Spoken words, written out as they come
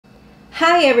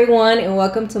Hi everyone and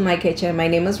welcome to my kitchen. My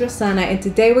name is Rosanna and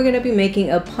today we're going to be making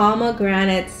a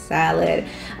pomegranate salad.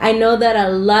 I know that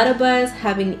a lot of us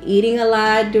have been eating a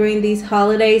lot during these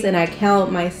holidays and I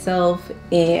count myself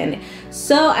in.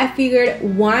 So I figured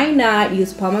why not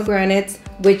use pomegranates,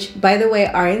 which by the way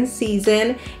are in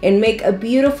season, and make a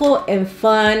beautiful and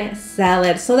fun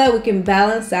salad so that we can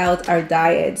balance out our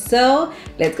diet. So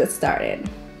let's get started.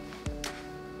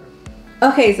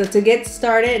 Okay, so to get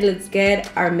started, let's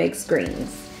get our mixed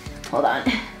greens. Hold on.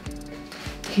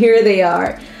 Here they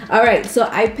are. All right, so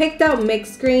I picked out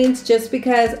mixed greens just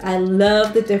because I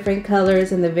love the different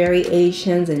colors and the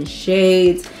variations and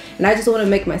shades. And I just want to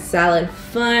make my salad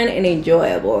fun and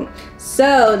enjoyable.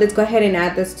 So let's go ahead and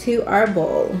add this to our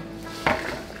bowl.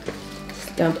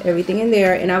 Just dump everything in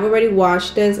there. And I've already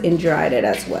washed this and dried it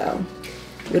as well.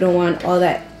 We don't want all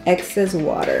that excess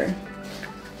water.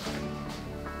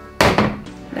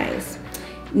 Nice.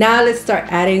 Now let's start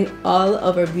adding all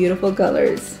of our beautiful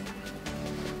colors.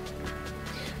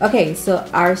 Okay, so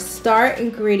our star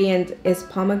ingredient is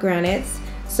pomegranates.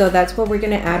 So that's what we're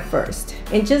gonna add first.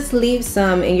 And just leave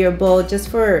some in your bowl just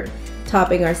for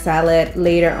topping our salad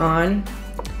later on.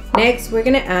 Next, we're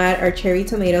gonna add our cherry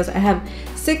tomatoes. I have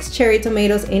 6 cherry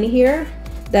tomatoes in here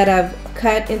that I've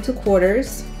cut into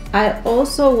quarters. I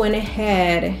also went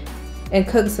ahead and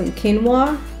cooked some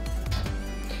quinoa.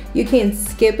 You can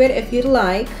skip it if you'd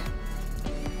like,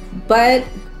 but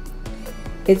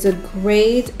it's a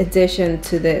great addition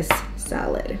to this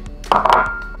salad.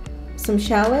 Some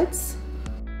shallots.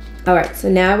 All right, so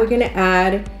now we're gonna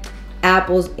add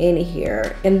apples in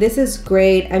here. And this is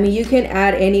great. I mean, you can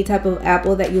add any type of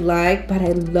apple that you like, but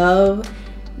I love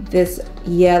this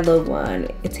yellow one.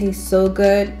 It tastes so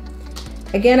good.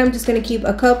 Again, I'm just gonna keep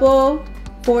a couple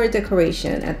for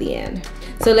decoration at the end.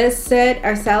 So let's set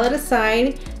our salad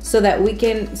aside so that we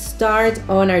can start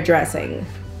on our dressing.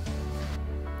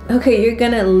 Okay, you're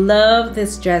gonna love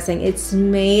this dressing. It's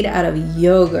made out of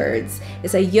yogurts.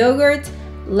 It's a yogurt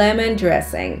lemon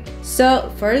dressing.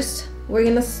 So first, we're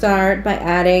gonna start by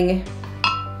adding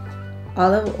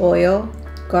olive oil,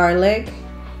 garlic,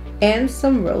 and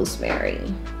some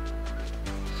rosemary.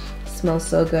 Smells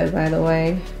so good, by the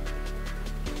way.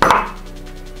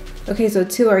 Okay, so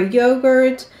to our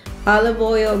yogurt, olive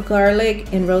oil,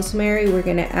 garlic, and rosemary, we're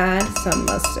gonna add some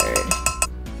mustard,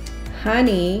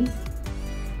 honey,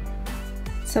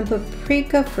 some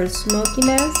paprika for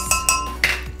smokiness,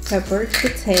 pepper to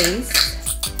taste,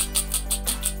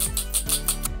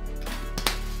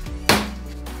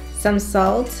 some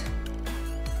salt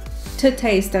to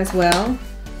taste as well.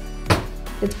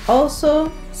 It's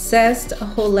also zest, a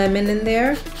whole lemon in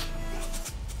there.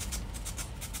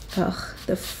 Ugh,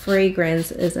 the fragrance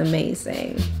is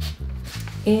amazing.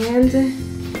 And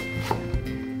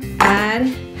add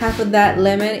half of that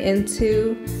lemon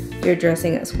into your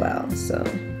dressing as well. So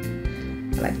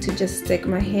I like to just stick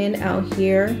my hand out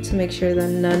here to make sure that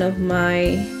none of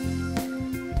my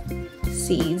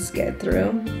seeds get through.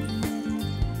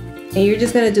 And you're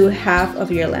just gonna do half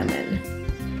of your lemon.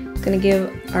 It's gonna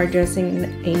give our dressing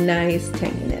a nice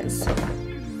tanginess.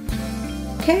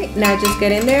 Okay, now just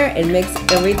get in there and mix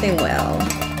everything well.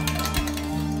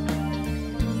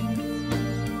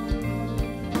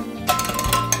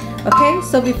 Okay,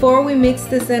 so before we mix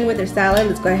this in with our salad,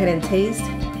 let's go ahead and taste.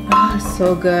 Ah, oh,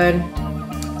 so good.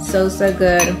 So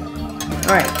good.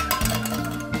 All right.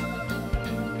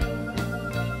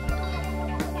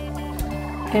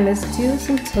 And let's do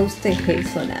some toasted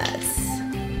hazelnuts.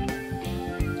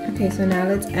 Okay, so now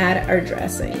let's add our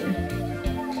dressing.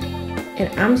 And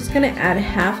I'm just gonna add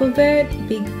half of it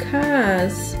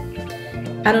because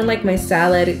I don't like my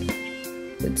salad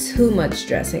with too much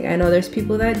dressing. I know there's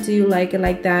people that do like it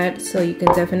like that, so you can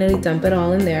definitely dump it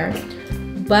all in there.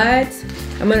 But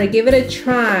I'm gonna give it a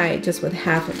try just with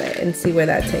half of it and see where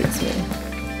that takes me.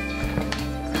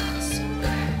 So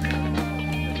good.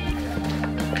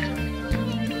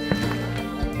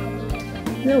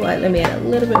 You know what? Let me add a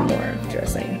little bit more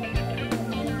dressing.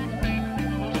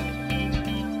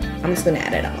 I'm just gonna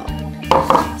add it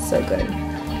all. So good.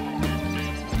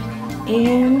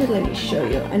 And let me show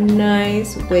you a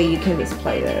nice way you can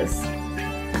display this.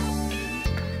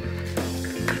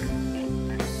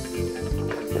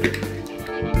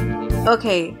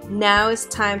 Okay, now it's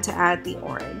time to add the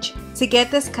orange. To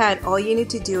get this cut, all you need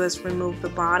to do is remove the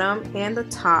bottom and the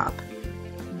top.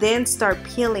 Then start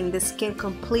peeling the skin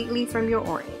completely from your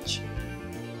orange.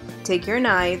 Take your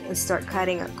knife and start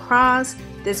cutting across.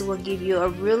 This will give you a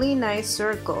really nice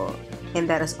circle, and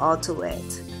that is all to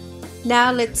it.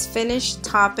 Now let's finish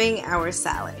topping our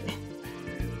salad.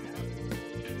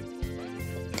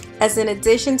 As an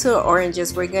addition to our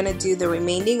oranges, we're gonna do the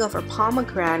remaining of our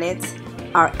pomegranates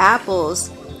our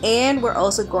apples, and we're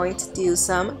also going to do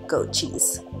some goat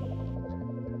cheese.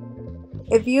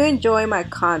 If you enjoy my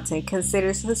content,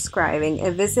 consider subscribing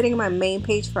and visiting my main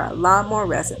page for a lot more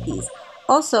recipes.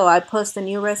 Also, I post a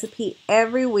new recipe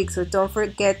every week, so don't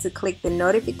forget to click the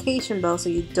notification bell so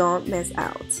you don't miss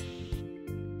out.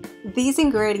 These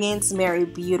ingredients marry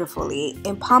beautifully,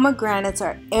 and pomegranates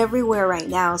are everywhere right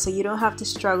now, so you don't have to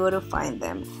struggle to find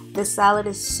them. The salad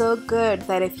is so good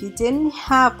that if you didn't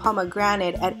have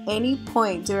pomegranate at any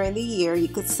point during the year, you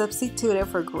could substitute it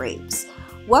for grapes.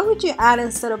 What would you add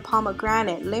instead of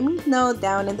pomegranate? Let me know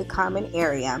down in the comment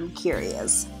area. I'm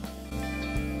curious.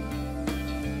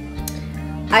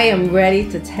 I am ready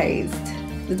to taste.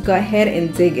 Let's go ahead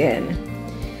and dig in.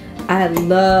 I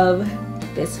love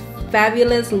this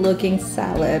fabulous looking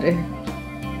salad.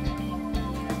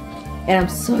 And I'm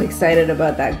so excited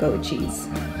about that goat cheese.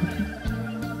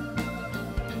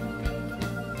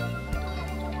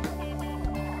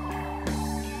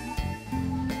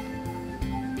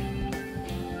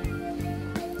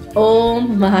 Oh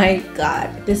my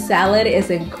god, the salad is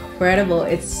incredible.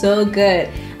 It's so good.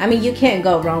 I mean, you can't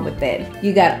go wrong with it.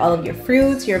 You got all of your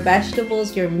fruits, your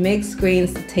vegetables, your mixed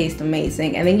greens to taste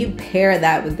amazing, and then you pair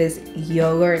that with this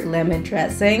yogurt lemon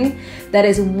dressing that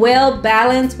is well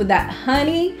balanced with that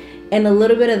honey and a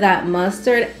little bit of that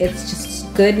mustard. It's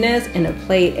just goodness in a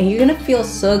plate, and you're gonna feel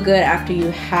so good after you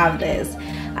have this.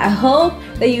 I hope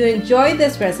that you enjoyed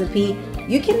this recipe.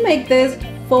 You can make this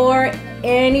for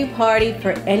any party,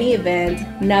 for any event,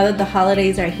 now that the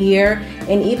holidays are here,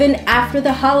 and even after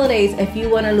the holidays if you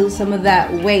want to lose some of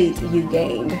that weight you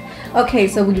gained. Okay,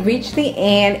 so we reached the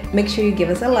end. Make sure you give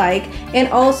us a like, and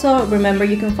also remember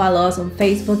you can follow us on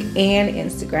Facebook and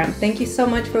Instagram. Thank you so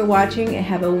much for watching, and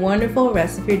have a wonderful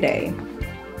rest of your day.